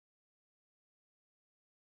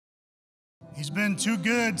He's been too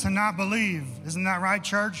good to not believe. Isn't that right,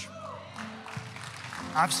 church?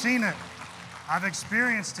 I've seen it. I've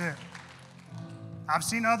experienced it. I've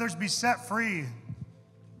seen others be set free.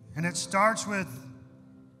 And it starts with,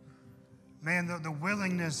 man, the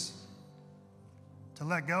willingness to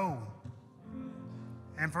let go.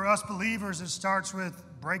 And for us believers, it starts with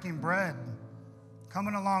breaking bread,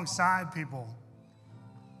 coming alongside people.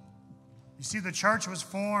 You see, the church was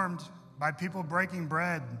formed by people breaking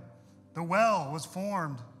bread. The well was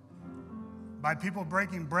formed by people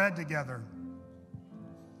breaking bread together.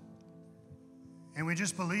 And we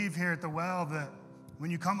just believe here at the well that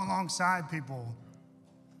when you come alongside people,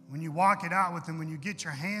 when you walk it out with them, when you get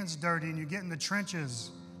your hands dirty and you get in the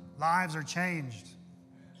trenches, lives are changed.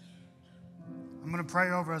 I'm going to pray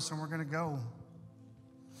over us and we're going to go.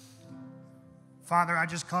 Father, I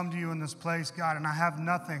just come to you in this place, God, and I have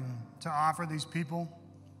nothing to offer these people.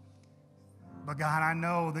 But God, I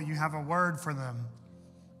know that you have a word for them.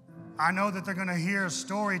 I know that they're going to hear a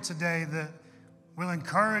story today that will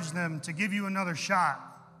encourage them to give you another shot,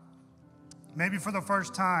 maybe for the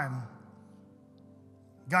first time.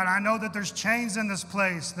 God, I know that there's chains in this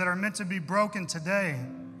place that are meant to be broken today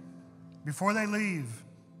before they leave.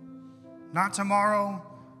 Not tomorrow,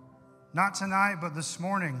 not tonight, but this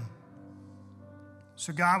morning.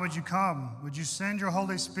 So God, would you come? Would you send your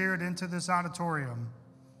Holy Spirit into this auditorium?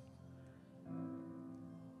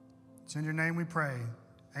 It's in your name we pray.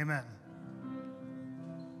 Amen.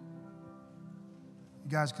 You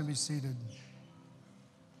guys can be seated.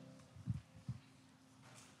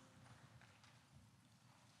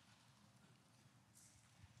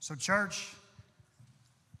 So church,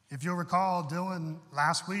 if you'll recall, Dylan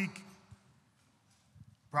last week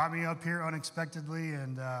brought me up here unexpectedly,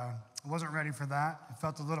 and I wasn't ready for that. I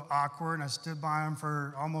felt a little awkward, and I stood by him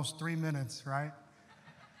for almost 3 minutes, right?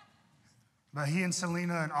 But he and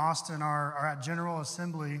Selena and Austin are at General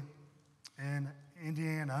Assembly in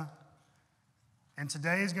Indiana, and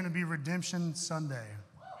today is going to be Redemption Sunday.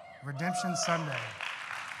 Redemption Sunday.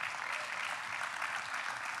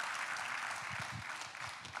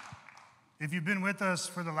 If you've been with us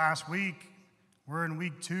for the last week, we're in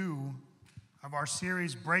week 2 of our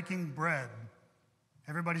series, Breaking Bread.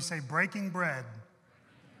 Everybody say, Breaking Bread.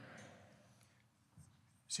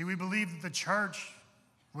 See, we believe that the church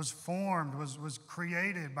was formed, was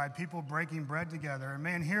created by people breaking bread together. And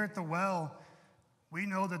man, here at the well, we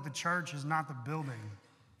know that the church is not the building,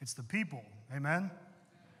 it's the people. Amen?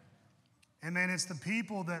 And man, it's the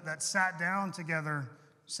people that sat down together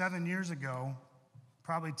 7 years ago,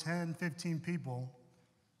 probably 10, 15 people,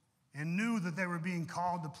 and knew that they were being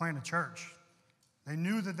called to plant a church. They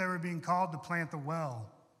knew that they were being called to plant the well.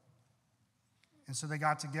 And so they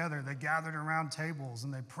got together, they gathered around tables,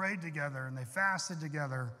 and they prayed together, and they fasted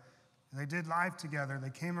together, and they did life together. They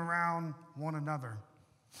came around one another.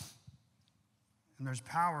 And there's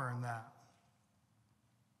power in that.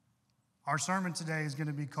 Our sermon today is going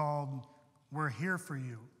to be called, We're Here for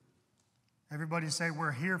You. Everybody say,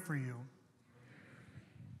 We're here for you.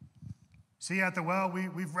 See, at the well,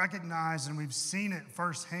 we've recognized and we've seen it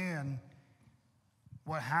firsthand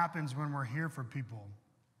what happens when we're here for people,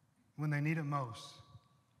 when they need it most.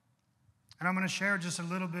 And I'm going to share just a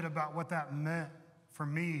little bit about what that meant for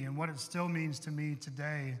me and what it still means to me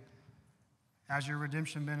today as your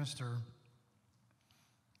redemption minister.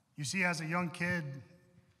 You see, as a young kid,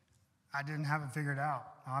 I didn't have it figured out,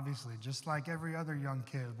 obviously, just like every other young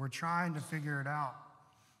kid. We're trying to figure it out.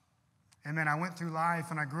 And man, I went through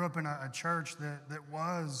life and I grew up in a church that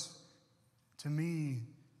was, to me,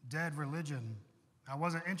 dead religion. I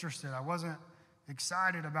wasn't interested. I wasn't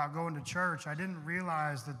excited about going to church. I didn't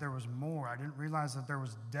realize that there was more. I didn't realize that there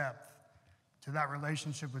was depth to that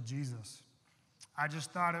relationship with Jesus. I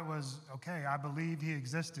just thought it was, okay, I believe he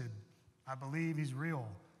existed. I believe he's real,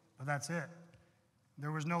 but that's it.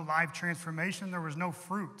 There was no life transformation. There was no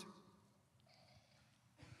fruit.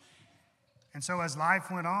 And so as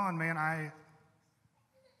life went on, man, I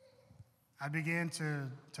began to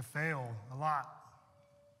fail a lot.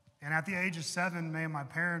 And at the age of 7, man, my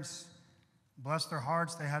parents, bless their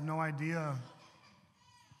hearts, they had no idea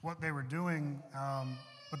what they were doing.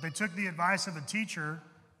 But they took the advice of a teacher,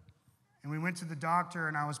 and we went to the doctor,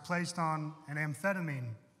 and I was placed on an amphetamine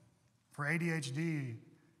for ADHD,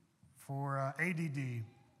 for ADD.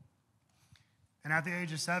 And at the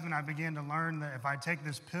age of 7, I began to learn that if I take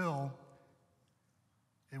this pill,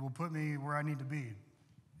 it will put me where I need to be.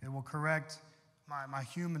 It will correct my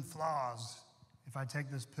human flaws if I take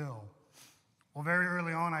this pill. Well, very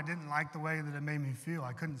early on, I didn't like the way that it made me feel.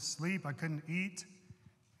 I couldn't sleep, I couldn't eat,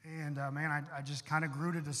 and man, I just kind of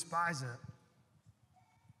grew to despise it.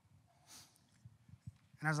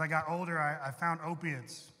 And as I got older, I found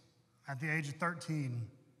opiates at the age of 13.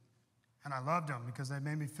 And I loved them because they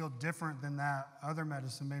made me feel different than that other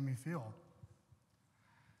medicine made me feel.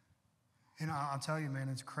 And I'll tell you, man,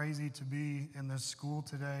 it's crazy to be in this school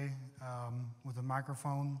today with a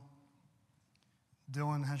microphone.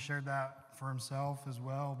 Dylan has shared that for himself as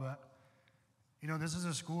well. But, you know, this is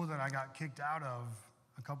a school that I got kicked out of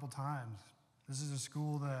a couple times. This is a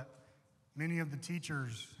school that many of the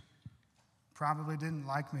teachers probably didn't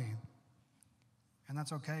like me. And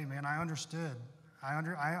that's okay, man. I understood.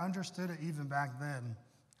 I understood it even back then.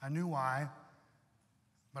 I knew why,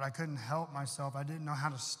 but I couldn't help myself. I didn't know how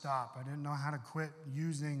to stop. I didn't know how to quit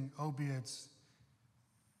using opiates,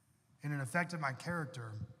 and it affected my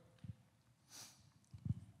character.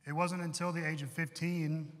 It wasn't until the age of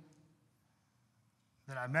 15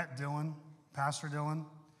 that I met Dylan, Pastor Dylan.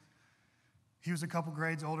 He was a couple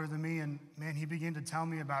grades older than me, and man, he began to tell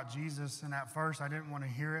me about Jesus, and at first I didn't want to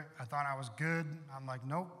hear it. I thought I was good. I'm like,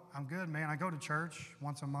 nope, I'm good, man. I go to church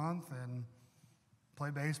once a month and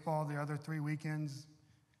play baseball the other 3 weekends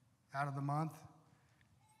out of the month.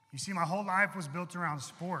 You see, my whole life was built around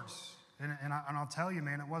sports, and I'll tell you,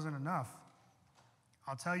 man, it wasn't enough.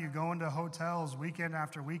 I'll tell you, going to hotels weekend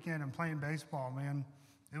after weekend and playing baseball, man,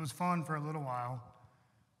 it was fun for a little while.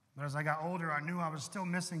 But as I got older, I knew I was still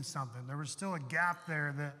missing something. There was still a gap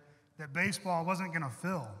there that baseball wasn't going to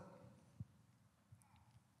fill.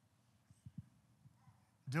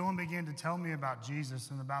 Dylan began to tell me about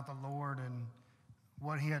Jesus and about the Lord and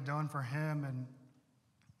what he had done for him. And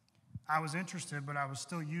I was interested, but I was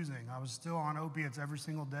still using. I was still on opiates every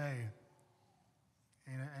single day.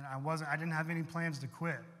 And I didn't have any plans to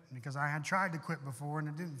quit because I had tried to quit before and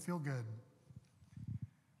it didn't feel good.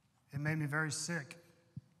 It made me very sick.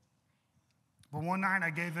 But one night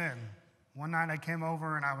I gave in. One night I came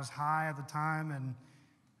over and I was high at the time, and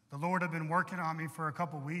the Lord had been working on me for a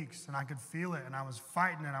couple weeks, and I could feel it, and I was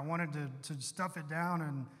fighting it. I wanted to stuff it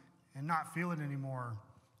down and not feel it anymore.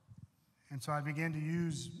 And so I began to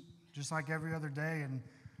use just like every other day, and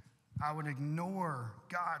I would ignore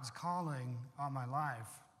God's calling on my life.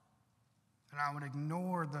 And I would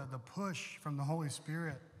ignore the push from the Holy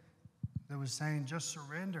Spirit that was saying, just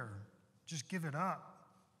surrender, just give it up.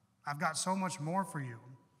 I've got so much more for you.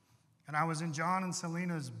 And I was in John and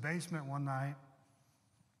Selena's basement one night,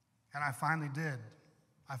 and I finally did.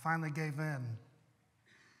 I finally gave in.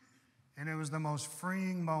 And it was the most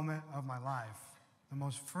freeing moment of my life, the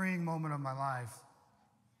most freeing moment of my life,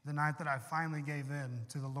 the night that I finally gave in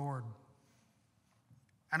to the Lord.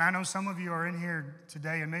 And I know some of you are in here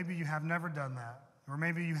today, and maybe you have never done that, or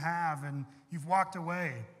maybe you have, and you've walked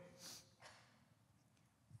away.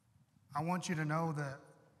 I want you to know that,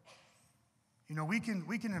 you know, we can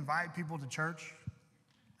invite people to church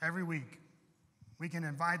every week. We can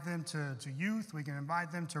invite them to youth. We can invite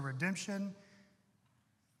them to redemption.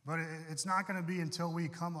 But it's not going to be until we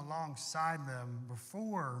come alongside them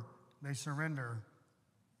before they surrender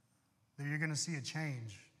that you're going to see a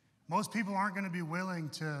change. Most people aren't going to be willing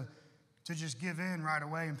to just give in right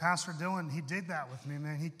away. And Pastor Dylan, he did that with me,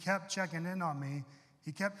 man. He kept checking in on me.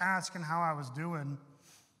 He kept asking how I was doing,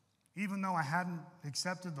 even though I hadn't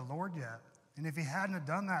accepted the Lord yet. And if he hadn't have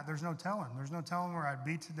done that, there's no telling. There's no telling where I'd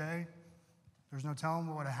be today. There's no telling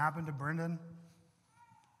what would have happened to Brendan.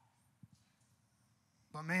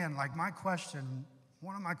 But man, like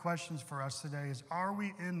one of my questions for us today is, are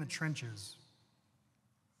we in the trenches?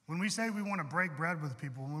 When we say we want to break bread with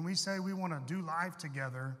people, when we say we want to do life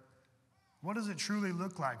together, what does it truly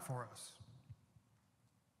look like for us?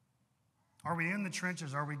 Are we in the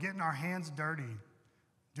trenches? Are we getting our hands dirty?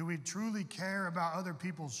 Do we truly care about other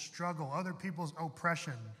people's struggle, other people's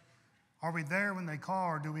oppression? Are we there when they call,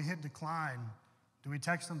 or do we hit decline? Do we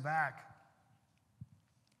text them back?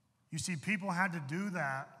 You see, people had to do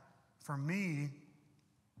that for me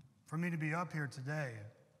to be up here today.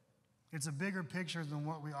 It's a bigger picture than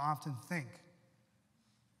what we often think.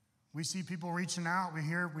 We see people reaching out, we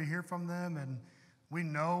hear from them, and we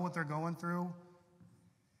know what they're going through,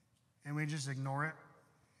 and we just ignore it.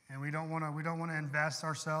 And we don't want to invest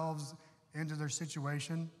ourselves into their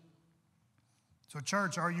situation. So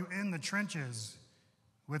church, are you in the trenches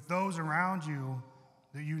with those around you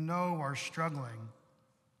that you know are struggling?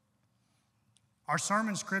 Our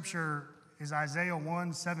sermon scripture is Isaiah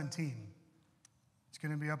 1:17. It's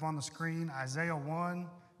going to be up on the screen, Isaiah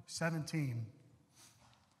 1:17.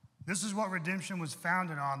 This is what redemption was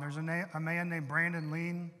founded on. There's a man named Brandon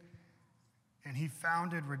Lean, and he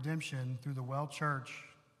founded redemption through the Well Church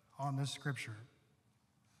on this scripture.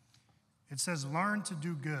 It says, learn to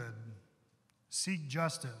do good, seek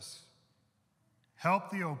justice,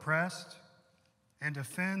 help the oppressed, and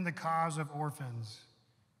defend the cause of orphans.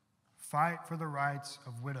 fight for the rights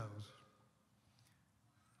of widows.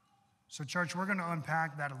 So, church, we're going to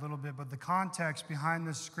unpack that a little bit, but the context behind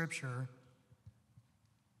this scripture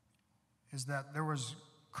is that there was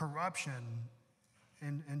corruption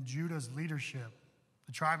in Judah's leadership,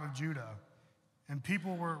 the tribe of Judah, and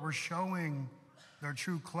people were showing their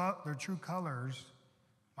true colors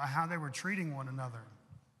by how they were treating one another.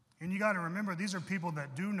 And you got to remember, these are people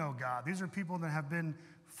that do know God. These are people that have been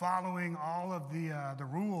following all of the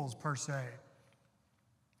rules, per se.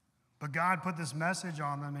 But God put this message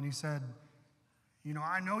on them, and he said, you know,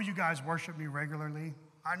 I know you guys worship me regularly.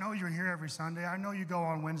 I know you're here every Sunday. I know you go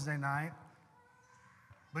on Wednesday night.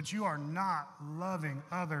 But you are not loving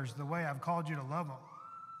others the way I've called you to love them.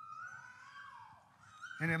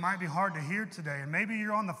 And it might be hard to hear today. And maybe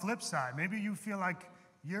you're on the flip side. Maybe you feel like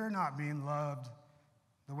you're not being loved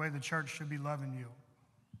the way the church should be loving you.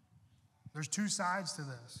 There's two sides to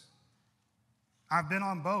this. I've been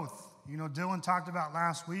on both. You know, Dylan talked about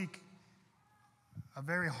last week a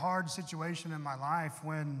very hard situation in my life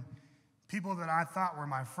when people that I thought were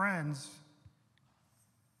my friends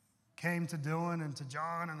came to Dylan and to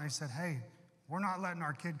John and they said, hey, we're not letting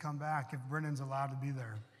our kid come back if Brennan's allowed to be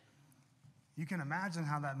there. You can imagine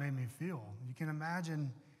how that made me feel. You can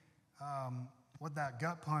imagine what that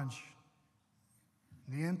gut punch,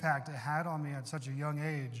 the impact it had on me at such a young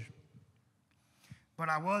age. But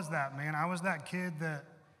I was that, man. I was that kid that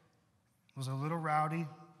was a little rowdy,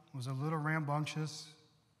 was a little rambunctious.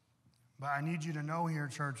 But I need you to know here,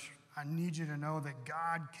 church, I need you to know that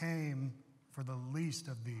God came for the least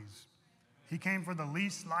of these. He came for the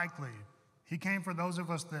least likely. He came for those of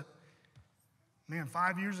us that, man,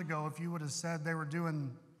 5 years ago, if you would have said they were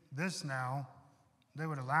doing this now, they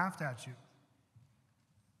would have laughed at you.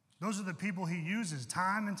 Those are the people he uses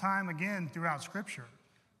time and time again throughout Scripture.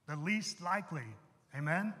 The least likely.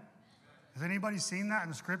 Amen? Has anybody seen that in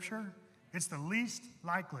the Scripture? It's the least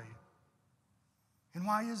likely. And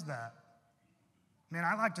why is that? Man,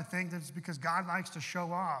 I like to think that it's because God likes to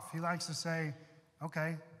show off. He likes to say,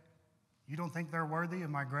 okay, you don't think they're worthy of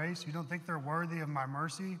my grace? You don't think they're worthy of my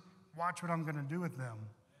mercy? Watch what I'm going to do with them.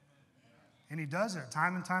 And he does it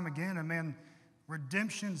time and time again. And man,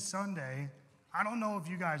 Redemption Sunday, I don't know if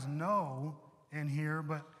you guys know in here,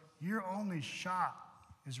 but your only shot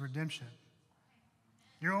is redemption.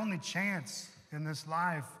 Your only chance in this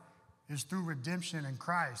life is through redemption in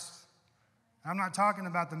Christ. I'm not talking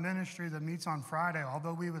about the ministry that meets on Friday,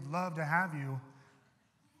 although we would love to have you,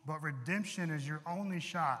 but redemption is your only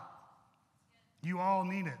shot. You all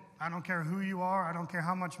need it. I don't care who you are. I don't care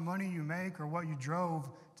how much money you make or what you drove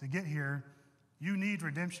to get here. You need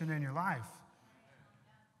redemption in your life.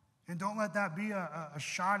 And don't let that be a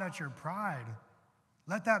shot at your pride.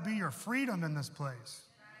 Let that be your freedom in this place.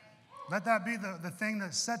 Let that be the thing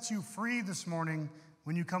that sets you free this morning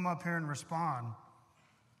when you come up here and respond.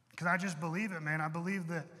 Because I just believe it, man. I believe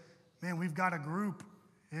that, man, we've got a group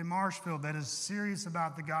in Marshfield that is serious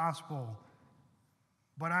about the gospel.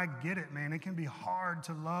 But I get it, man. It can be hard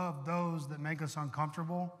to love those that make us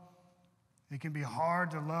uncomfortable. It can be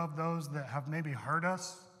hard to love those that have maybe hurt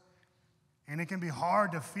us. And it can be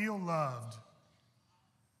hard to feel loved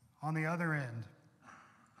on the other end.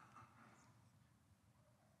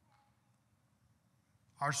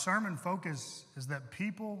 Our sermon focus is that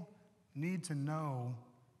people need to know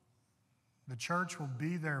the church will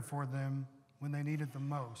be there for them when they need it the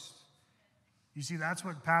most. You see, that's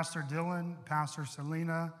what Pastor Dylan, Pastor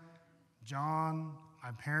Selena, John,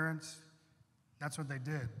 my parents, that's what they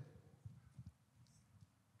did.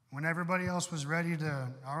 When everybody else was ready to,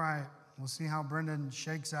 all right, we'll see how Brendan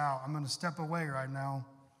shakes out. I'm going to step away right now.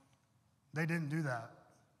 They didn't do that.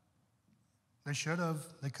 They should have.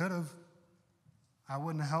 They could have. I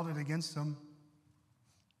wouldn't have held it against them.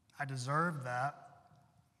 I deserved that.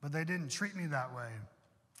 But they didn't treat me that way.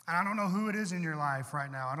 And I don't know who it is in your life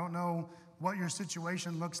right now. I don't know what your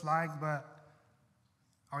situation looks like, but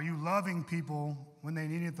are you loving people when they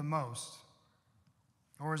need it the most?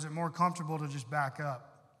 Or is it more comfortable to just back up?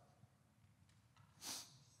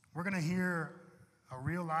 We're going to hear a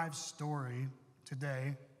real life story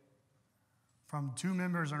today from two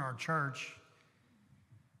members in our church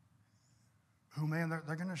who, man,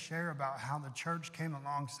 they're going to share about how the church came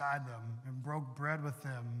alongside them and broke bread with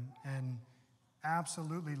them and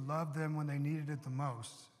absolutely loved them when they needed it the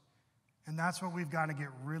most. And that's what we've got to get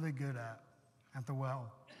really good at the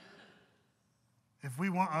well. If we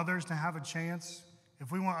want others to have a chance,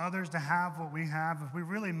 if we want others to have what we have, if we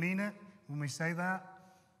really mean it when we say that,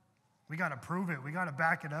 we got to prove it. We got to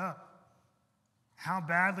back it up. How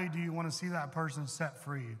badly do you want to see that person set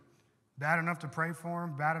free? Bad enough to pray for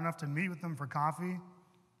them? Bad enough to meet with them for coffee?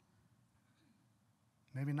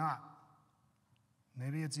 Maybe not.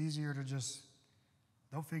 Maybe it's easier to just,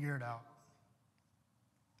 they'll figure it out.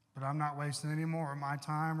 But I'm not wasting any more of my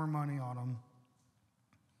time or money on them.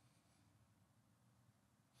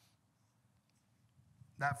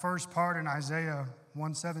 That first part in Isaiah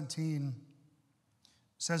 117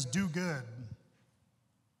 says, do good.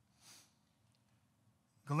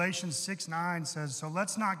 Galatians 6:9 says, so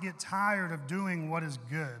let's not get tired of doing what is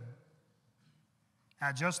good.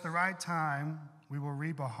 At just the right time, we will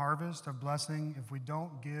reap a harvest of blessing if we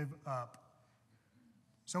don't give up.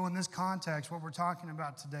 So in this context, what we're talking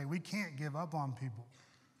about today, we can't give up on people.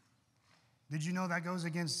 Did you know that goes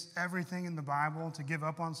against everything in the Bible, to give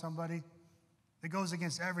up on somebody? It goes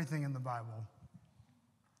against everything in the Bible.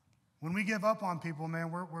 When we give up on people,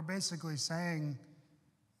 man, we're basically saying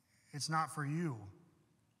it's not for you.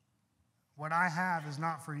 What I have is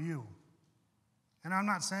not for you. And I'm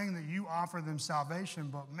not saying that you offer them salvation,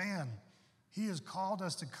 but man, he has called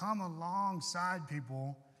us to come alongside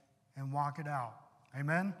people and walk it out.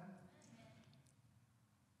 Amen?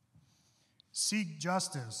 Seek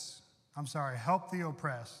justice. Help the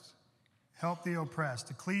oppressed. Help the oppressed.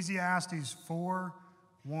 Ecclesiastes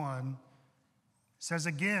 4:1 says,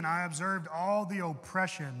 again, I observed all the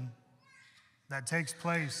oppression that takes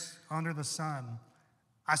place under the sun.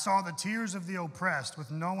 I saw the tears of the oppressed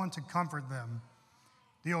with no one to comfort them.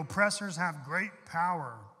 The oppressors have great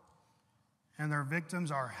power, and their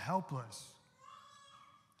victims are helpless.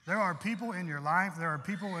 There are people in your life, there are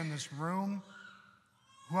people in this room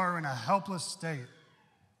who are in a helpless state.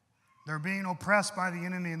 They're being oppressed by the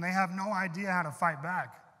enemy, and they have no idea how to fight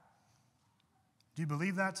back. Do you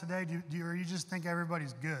believe that today? Or you just think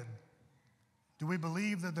everybody's good? Do we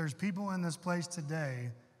believe that there's people in this place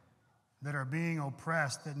today that are being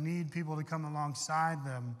oppressed, that need people to come alongside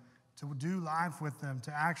them, to do life with them,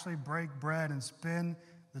 to actually break bread and spend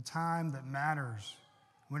the time that matters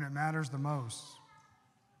when it matters the most?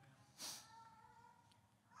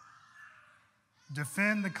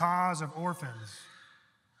 Defend the cause of orphans.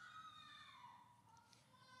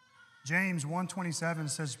 James 1:27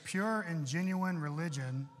 says, pure and genuine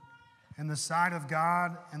religion in the sight of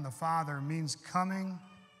God and the Father means coming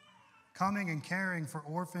and caring for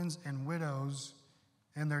orphans and widows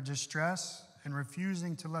in their distress and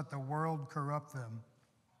refusing to let the world corrupt them.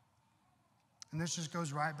 And this just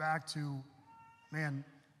goes right back to, man,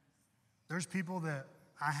 there's people that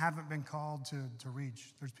I haven't been called to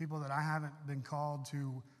reach. There's people that I haven't been called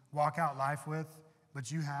to walk out life with,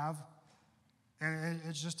 but you have. And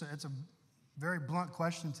it's a very blunt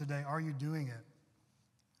question today. Are you doing it?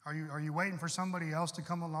 Are you waiting for somebody else to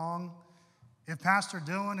come along? If Pastor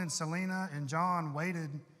Dylan and Selena and John waited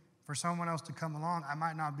for someone else to come along, I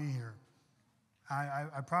might not be here.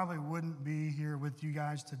 I probably wouldn't be here with you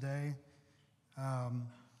guys today.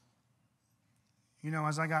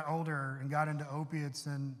 As I got older and got into opiates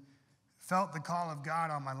and felt the call of God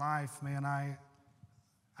on my life, man, I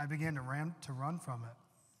began to run from it.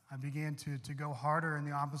 I began to go harder in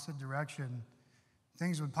the opposite direction.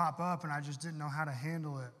 Things would pop up, and I just didn't know how to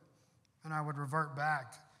handle it, and I would revert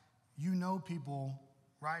back. You know people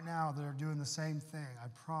right now that are doing the same thing, I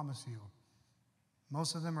promise you.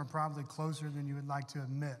 Most of them are probably closer than you would like to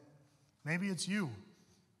admit. Maybe it's you.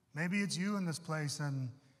 Maybe it's you in this place, and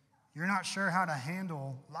you're not sure how to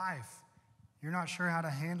handle life. You're not sure how to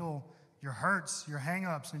handle your hurts, your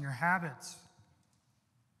hang-ups, and your habits.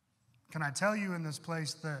 Can I tell you in this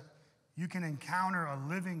place that you can encounter a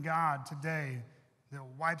living God today that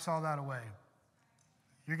wipes all that away?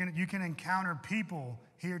 You can encounter people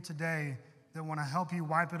here today that want to help you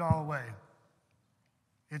wipe it all away.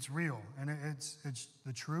 It's real, and it's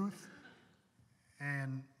the truth.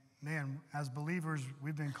 And man, as believers,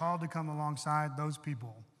 we've been called to come alongside those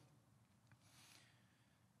people.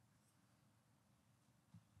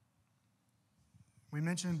 We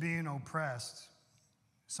mentioned being oppressed.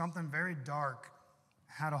 Something very dark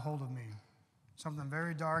had a hold of me. Something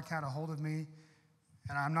very dark had a hold of me.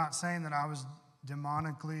 And I'm not saying that I was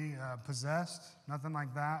demonically possessed, nothing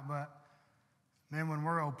like that. But, man, when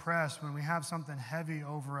we're oppressed, when we have something heavy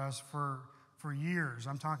over us for years,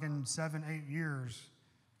 I'm talking 7, 8 years,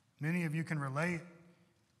 many of you can relate,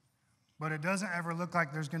 but it doesn't ever look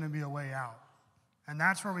like there's going to be a way out. And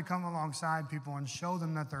that's where we come alongside people and show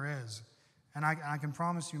them that there is. And I can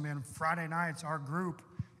promise you, man, Friday nights, our group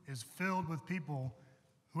is filled with people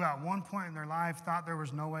who at one point in their life thought there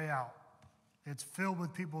was no way out. It's filled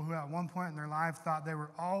with people who at one point in their life thought they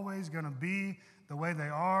were always going to be the way they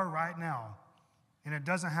are right now. And it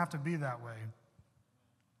doesn't have to be that way.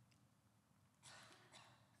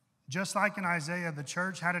 Just like in Isaiah, the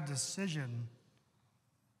church had a decision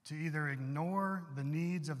to either ignore the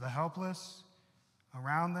needs of the helpless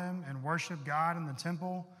around them and worship God in the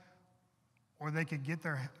temple, or they could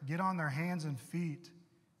get on their hands and feet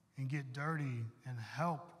and get dirty and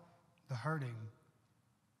help the hurting.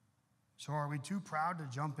 So are we too proud to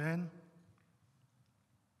jump in?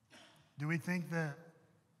 Do we think that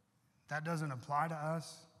that doesn't apply to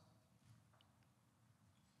us?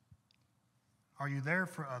 Are you there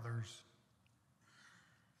for others?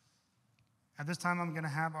 At this time, I'm going to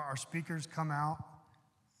have our speakers come out.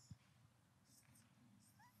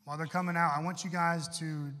 While they're coming out, I want you guys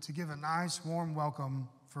to give a nice, warm welcome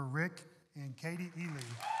for Rick and Katie Ely.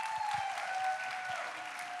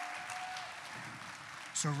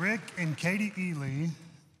 So Rick and Katie Ely,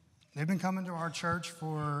 they've been coming to our church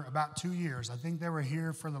for about 2 years. I think they were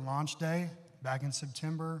here for the launch day back in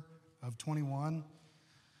September of 21.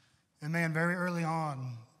 And man, very early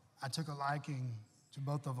on, I took a liking to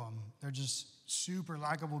both of them. They're just super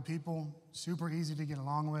likable people, super easy to get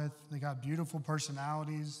along with. They got beautiful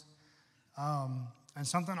personalities. And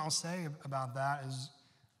something I'll say about that is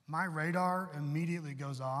my radar immediately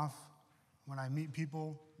goes off when I meet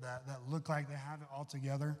people that look like they have it all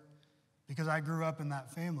together, because I grew up in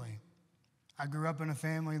that family. I grew up in a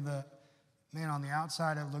family that, man, on the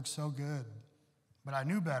outside it looked so good, but I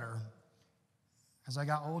knew better. As I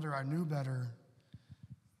got older, I knew better.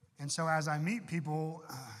 And so as I meet people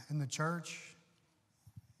in the church,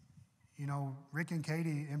 you know, Rick and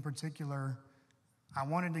Katie in particular, I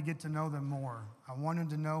wanted to get to know them more. I wanted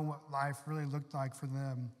to know what life really looked like for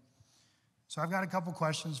them. So I've got a couple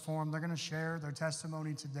questions for them. They're going to share their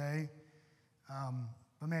testimony today.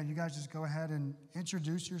 But man, you guys just go ahead and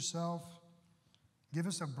introduce yourself. Give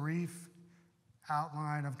us a brief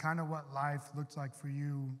outline of kind of what life looked like for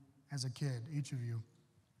you as a kid, each of you.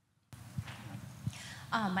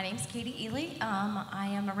 My name's Katie Ely. I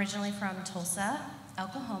am originally from Tulsa,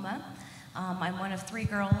 Oklahoma. I'm one of 3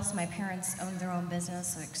 girls. My parents owned their own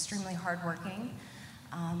business, so extremely hardworking.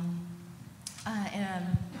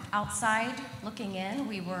 Outside looking in,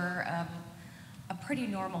 we were a pretty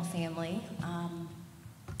normal family.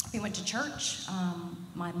 We went to church.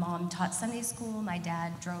 My mom taught Sunday school. My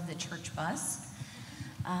dad drove the church bus.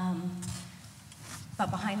 But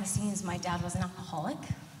behind the scenes, my dad was an alcoholic.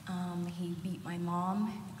 He beat my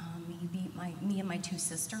mom. He beat me and my 2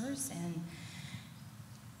 sisters,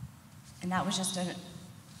 and that was just a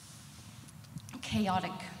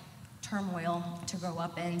chaotic turmoil to grow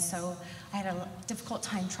up in. So I had a difficult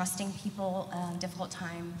time trusting people, difficult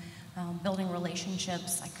time building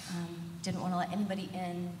relationships. I didn't want to let anybody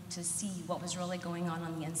in to see what was really going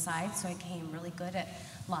on the inside, so I became really good at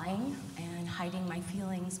lying and hiding my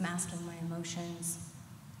feelings, masking my emotions,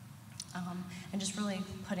 and just really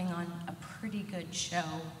putting on a pretty good show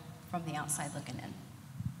from the outside looking in.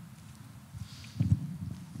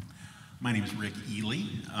 My name is Rick Ely.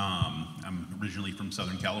 I'm originally from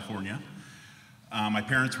Southern California. My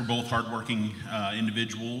parents were both hardworking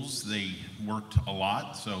individuals. They worked a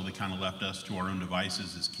lot, so they kind of left us to our own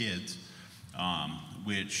devices as kids,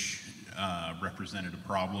 which represented a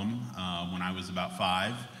problem. When I was about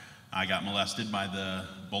 5, I got molested by the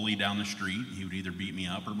bully down the street. He would either beat me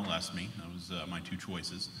up or molest me. That was my 2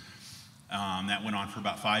 choices. That went on for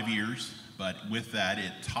about 5 years, but with that,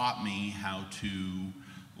 it taught me how to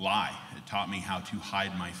lie. It taught me how to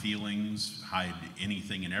hide my feelings, hide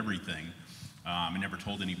anything and everything. I never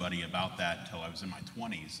told anybody about that until I was in my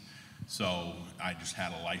 20s. So I just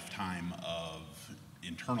had a lifetime of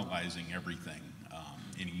internalizing everything.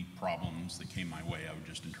 Any problems that came my way, I would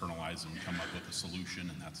just internalize them, come up with a solution,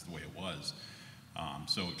 and that's the way it was.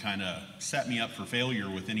 So it kind of set me up for failure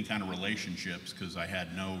with any kind of relationships, because I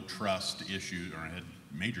had no trust issues, or I had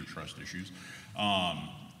major trust issues.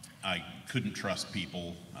 I couldn't trust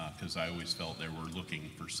people because I always felt they were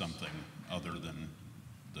looking for something other than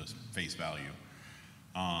the face value.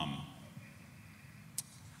 That's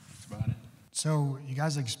about it. So you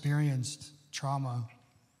guys experienced trauma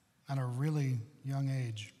at a really young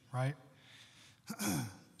age, right?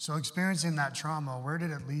 So experiencing that trauma, where did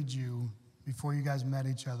it lead you before you guys met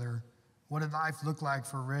each other? What did life look like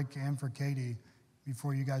for Rick and for Katie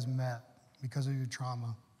before you guys met because of your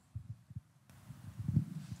trauma?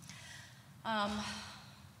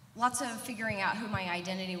 Lots of figuring out who my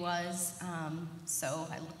identity was. So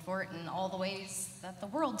I looked for it in all the ways that the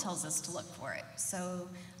world tells us to look for it. So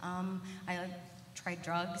I tried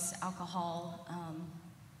drugs, alcohol.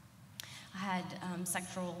 I had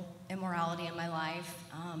sexual immorality in my life.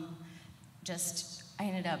 I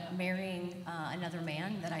ended up marrying another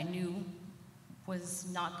man that I knew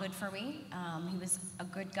was not good for me. He was a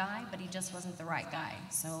good guy, but he just wasn't the right guy.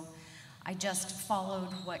 So I just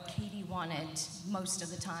followed what Katie wanted most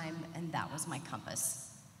of the time, and that was my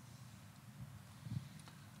compass.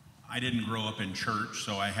 I didn't grow up in church,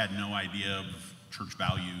 so I had no idea of church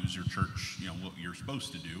values or church, what you're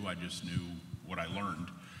supposed to do. I just knew what I learned.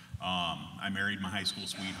 I married my high school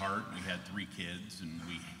sweetheart. We had 3 kids, and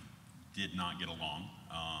we did not get along.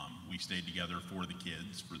 We stayed together for the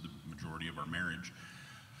kids for the majority of our marriage.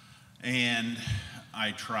 And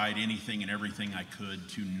I tried anything and everything I could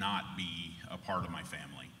to not be a part of my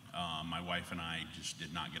family. My wife and I just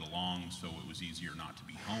did not get along, so it was easier not to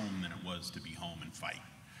be home than it was to be home and fight.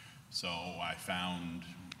 So I found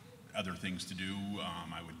other things to do.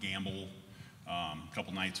 I would gamble a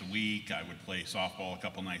couple nights a week. I would play softball a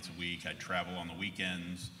couple nights a week. I'd travel on the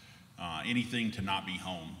weekends. Anything to not be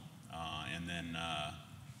home. And then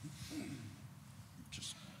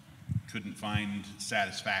just couldn't find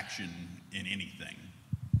satisfaction in anything.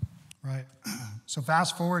 Right. So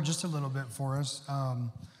fast forward just a little bit for us.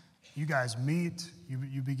 You guys meet.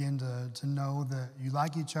 You begin to know that you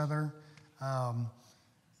like each other.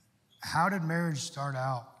 How did marriage start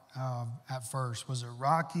out at first? Was it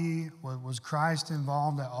rocky? Was Christ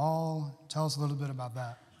involved at all? Tell us a little bit about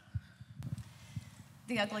that.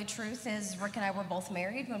 The ugly truth is Rick and I were both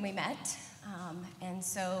married when we met, and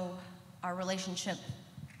so our relationship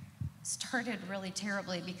started really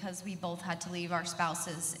terribly because we both had to leave our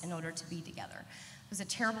spouses in order to be together. It was a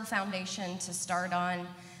terrible foundation to start on.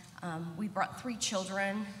 We brought 3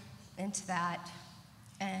 children into that,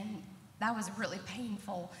 and that was really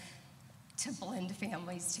painful to blend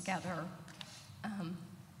families together.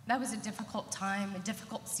 That was a difficult time, a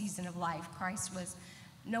difficult season of life. Christ was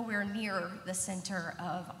nowhere near the center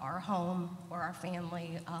of our home or our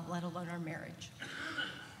family, let alone our marriage.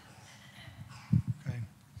 Okay.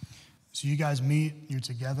 So you guys meet, you're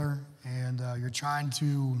together, and you're trying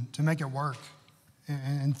to make it work,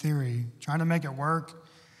 in theory. Trying to make it work,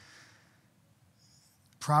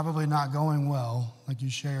 probably not going well, like you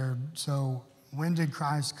shared. So when did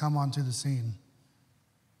Christ come onto the scene?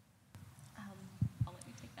 I'll let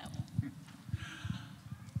you take that one.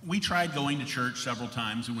 We tried going to church several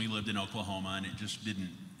times when we lived in Oklahoma, and it just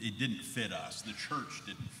didn't fit us. The church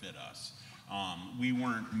didn't fit us. We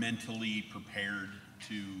weren't mentally prepared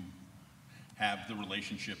to have the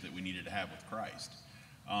relationship that we needed to have with Christ.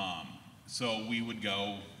 So we would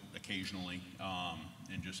go occasionally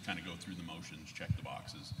and just kind of go through the motions, check the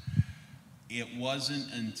boxes. It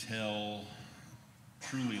wasn't until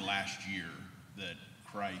truly last year that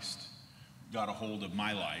Christ got a hold of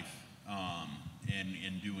my life, and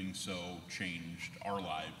in doing so changed our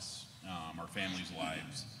lives, our family's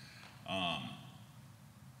lives.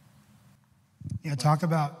 Yeah, talk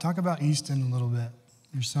about Easton a little bit,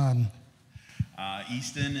 your son.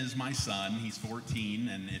 Easton is my son. He's 14,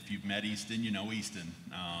 and if you've met Easton, you know Easton.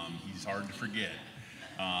 He's hard to forget.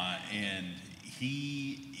 And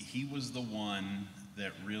he was the one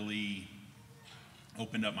that really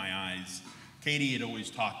opened up my eyes. Katie had always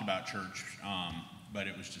talked about church, but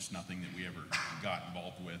it was just nothing that we ever got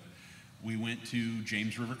involved with. We went to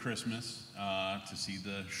James River Christmas to see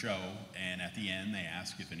the show, and at the end they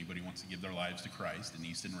asked if anybody wants to give their lives to Christ, and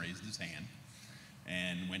Easton raised his hand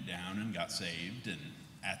and went down and got saved. And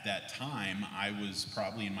at that time, I was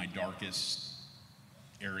probably in my darkest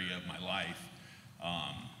area of my life.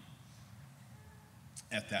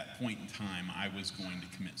 At that point in time, I was going to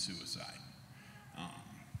commit suicide.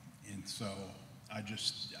 And so I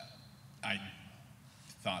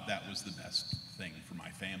thought that was the best thing for my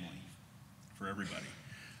family, for everybody.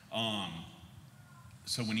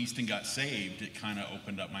 So when Easton got saved, it kind of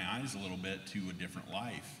opened up my eyes a little bit to a different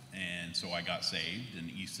life. And so I got saved, and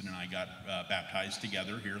Easton and I got baptized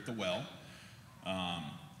together here at the well.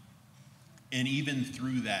 And even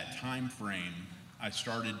through that time frame, I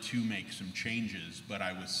started to make some changes, but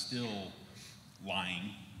I was still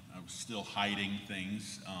lying. I was still hiding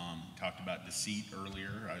things. Talked about deceit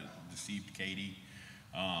earlier. I deceived Katie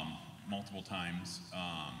multiple times.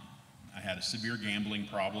 I had a severe gambling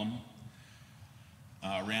problem.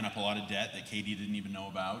 Ran up a lot of debt that Katie didn't even know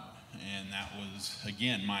about. And that was,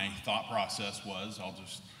 again, my thought process was, I'll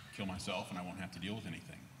just kill myself and I won't have to deal with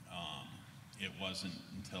anything. It wasn't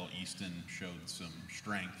until Easton showed some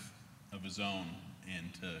strength of his own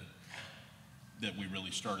that we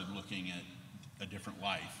really started looking at a different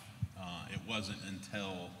life. It wasn't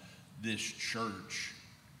until this church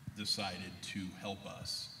decided to help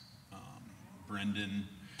us. Brendan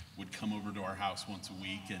would come over to our house once a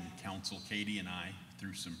week and counsel Katie and I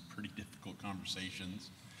through some pretty difficult conversations.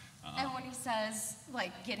 And when he says,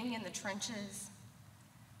 getting in the trenches,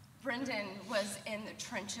 Brendan was in the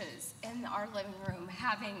trenches in our living room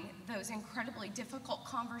having those incredibly difficult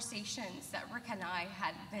conversations that Rick and I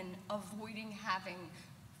had been avoiding having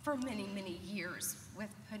for many, many years with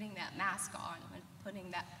putting that mask on and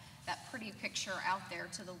putting that pretty picture out there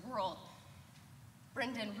to the world.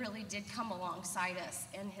 Brendan really did come alongside us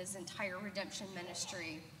in his entire redemption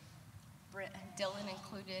ministry, Dylan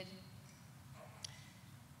included.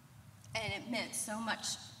 And it meant so much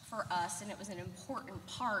for us, and it was an important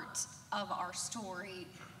part of our story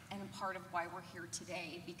and a part of why we're here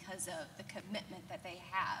today because of the commitment that they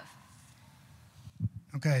have.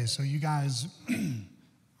 Okay, so you guys,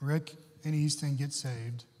 Rick and Easton get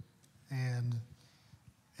saved, and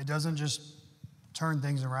it doesn't just turn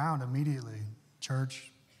things around immediately.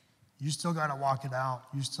 Church, you still got to walk it out.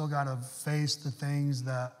 You still got to face the things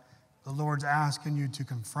that the Lord's asking you to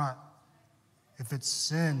confront. If it's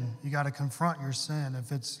sin, you got to confront your sin.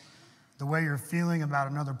 If it's the way you're feeling about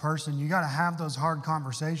another person, you got to have those hard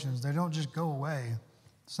conversations. They don't just go away.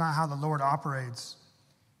 It's not how the Lord operates.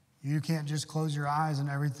 You can't just close your eyes and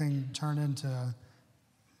everything turn into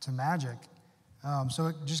magic.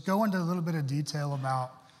 So just go into a little bit of detail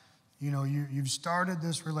about, you've started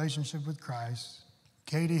this relationship with Christ.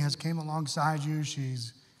 Katie has came alongside you.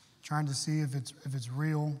 She's trying to see if it's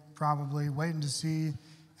real, probably, waiting to see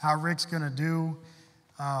how Rick's going to do.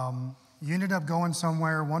 You ended up going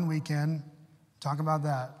somewhere one weekend. Talk about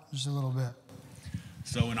that just a little bit.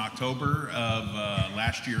 So in October of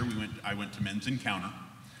last year, I went to Men's Encounter,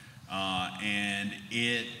 and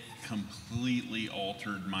it completely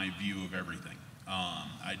altered my view of everything.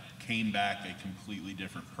 I came back a completely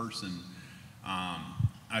different person.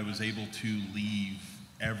 I was able to leave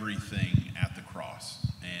everything at the cross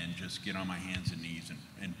and just get on my hands and knees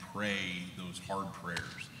and pray those hard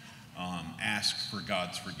prayers. Ask for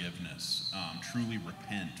God's forgiveness, truly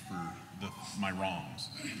repent for my wrongs.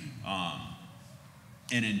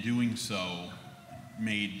 And in doing so,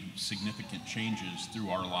 made significant changes through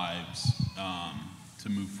our lives to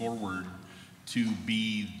move forward, to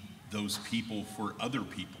be those people for other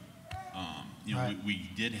people. Right. We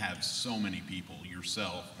did have so many people,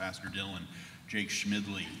 yourself, Pastor Dylan, Jake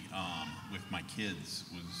Schmidley, with my kids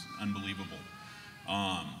was unbelievable.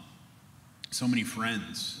 So many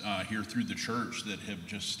friends here through the church that have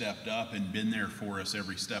just stepped up and been there for us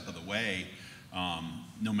every step of the way,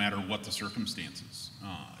 no matter what the circumstances.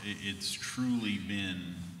 It's truly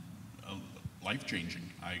been life-changing.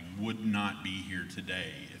 I would not be here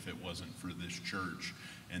today if it wasn't for this church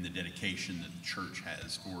and the dedication that the church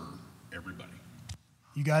has for everybody.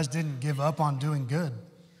 You guys didn't give up on doing good.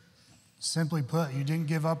 Simply put, you didn't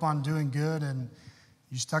give up on doing good, and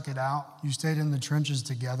you stuck it out. You stayed in the trenches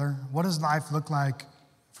together. What does life look like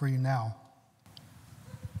for you now?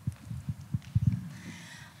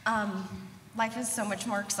 Life is so much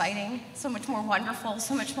more exciting, so much more wonderful,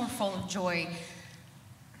 so much more full of joy.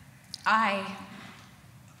 I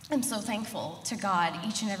am so thankful to God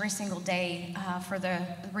each and every single day for the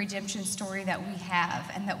redemption story that we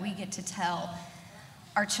have and that we get to tell.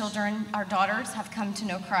 Our children, our daughters have come to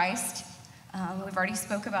know Christ. We've already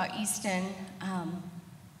spoke about Easton.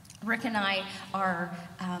 Rick and I are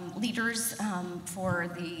leaders for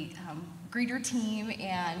the greeter team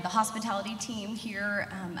and the hospitality team here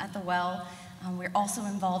at the Well. We're also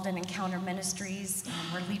involved in Encounter Ministries.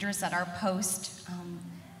 We're leaders at our post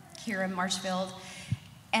here in Marshfield.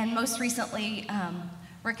 And most recently,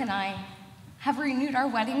 Rick and I have renewed our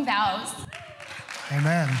wedding vows.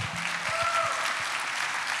 Amen.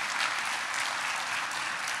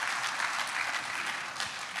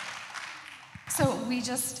 So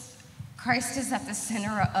Christ is at the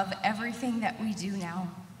center of everything that we do now.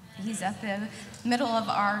 He's at the middle of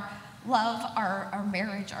our love, our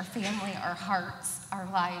marriage, our family, our hearts, our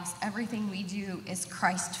lives. Everything we do is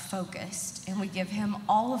Christ-focused, and we give him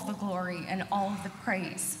all of the glory and all of the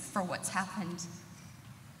praise for what's happened.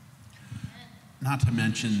 Not to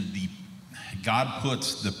mention God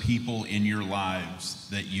puts the people in your lives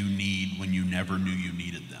that you need when you never knew you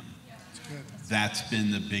needed them. That's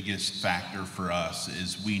been the biggest factor for us,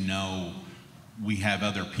 is we know we have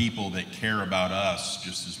other people that care about us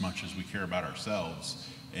just as much as we care about ourselves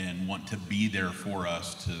and want to be there for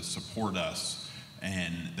us, to support us.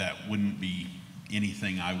 And that wouldn't be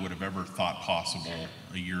anything I would have ever thought possible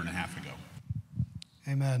a year and a half ago.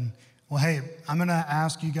 Amen. Well, hey, I'm going to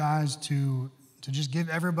ask you guys to just give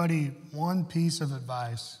everybody one piece of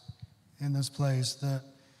advice in this place that,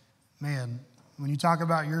 man, when you talk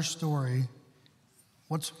about your story,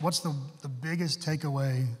 what's the biggest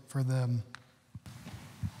takeaway for them?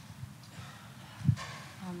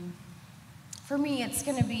 For me, it's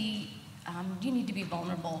going to be, you need to be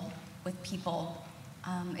vulnerable with people.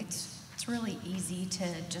 It's really easy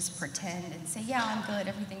to just pretend and say, yeah, I'm good,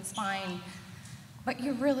 everything's fine. But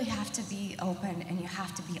you really have to be open, and you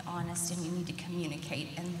have to be honest, and you need to communicate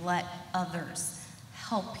and let others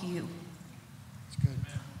help you? It's good.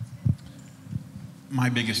 My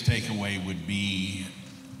biggest takeaway would be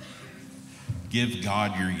give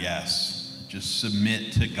God your yes. Just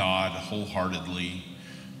submit to God wholeheartedly.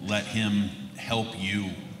 Let him help you,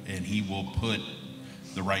 and he will put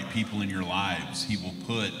the right people in your lives. He will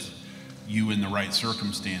put you in the right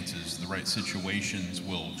circumstances. The right situations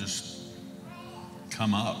will just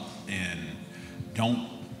come up. And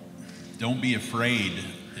don't be afraid.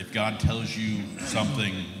 If God tells you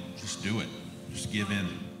something, just do it. Just give in.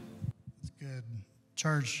 It's good.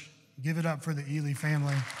 Church, give it up for the Ely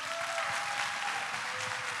family.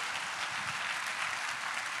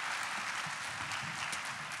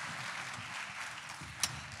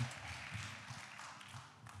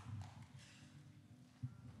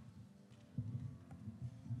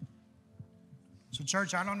 So,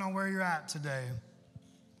 church, I don't know where you're at today,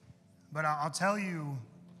 but I'll tell you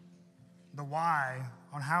the why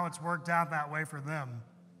on how it's worked out that way for them.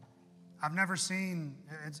 I've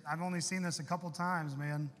only seen this a couple times,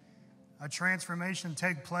 man. A transformation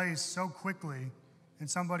take place so quickly in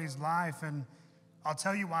somebody's life, and I'll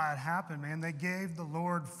tell you why it happened, man. They gave the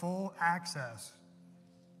Lord full access.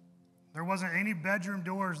 There wasn't any bedroom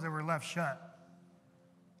doors that were left shut.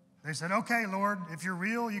 They said, okay, Lord, if you're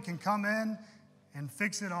real, you can come in and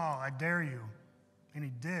fix it all. I dare you. And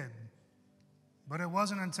he did. But it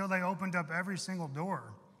wasn't until they opened up every single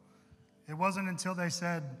door. It wasn't until they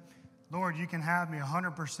said, Lord, you can have me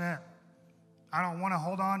 100%. I don't want to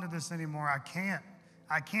hold on to this anymore. I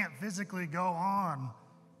can't physically go on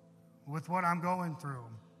with what I'm going through.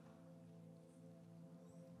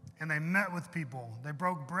 And they met with people. They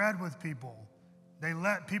broke bread with people. They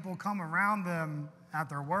let people come around them at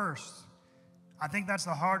their worst. I think that's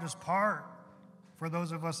the hardest part for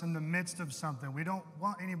those of us in the midst of something. We don't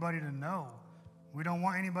want anybody to know. We don't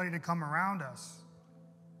want anybody to come around us.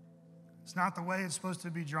 It's not the way it's supposed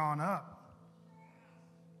to be drawn up.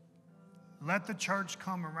 Let the church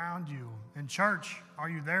come around you. And church, are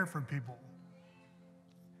you there for people?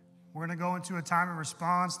 We're going to go into a time of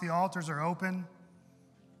response. The altars are open.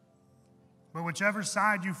 But whichever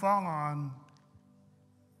side you fall on,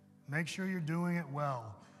 make sure you're doing it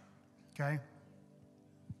well, okay?